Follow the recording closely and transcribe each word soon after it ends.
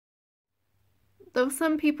though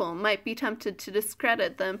some people might be tempted to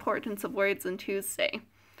discredit the importance of words in Tuesday.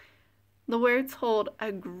 The words hold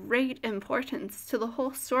a great importance to the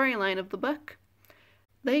whole storyline of the book.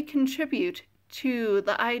 They contribute to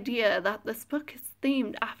the idea that this book is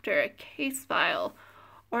themed after a case file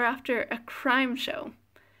or after a crime show.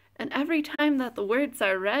 And every time that the words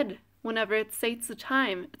are read, whenever it states the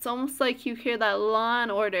time, it's almost like you hear that Law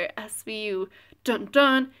and Order SVU dun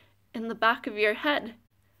dun in the back of your head.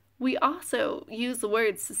 We also use the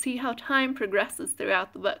words to see how time progresses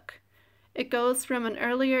throughout the book. It goes from an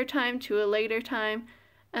earlier time to a later time,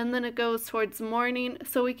 and then it goes towards morning,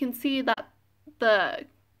 so we can see that the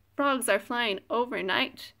frogs are flying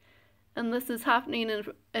overnight, and this is happening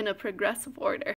in a progressive order.